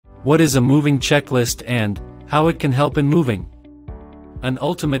What is a moving checklist and how it can help in moving? An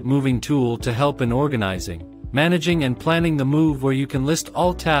ultimate moving tool to help in organizing, managing and planning the move, where you can list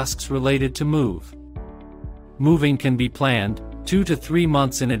all tasks related to move. Moving can be planned 2 to 3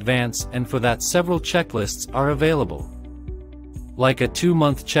 months in advance, and for that several checklists are available. Like a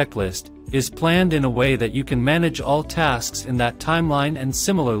 2-month checklist is planned in a way that you can manage all tasks in that timeline, and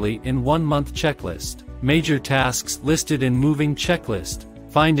similarly in 1-month checklist. Major tasks listed in moving checklist: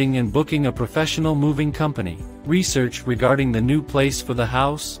 finding and booking a professional moving company, research regarding the new place for the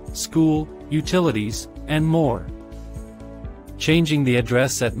house, school, utilities, and more. Changing the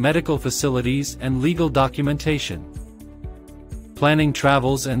address at medical facilities and legal documentation. Planning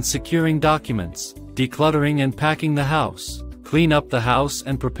travels and securing documents, decluttering and packing the house, clean up the house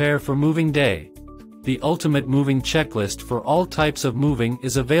and prepare for moving day. The ultimate moving checklist for all types of moving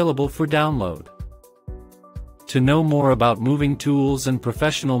is available for download. To know more about moving tools and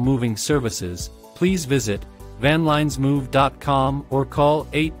professional moving services, please visit vanlinesmove.com or call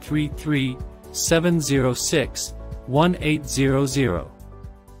 833-706-1800.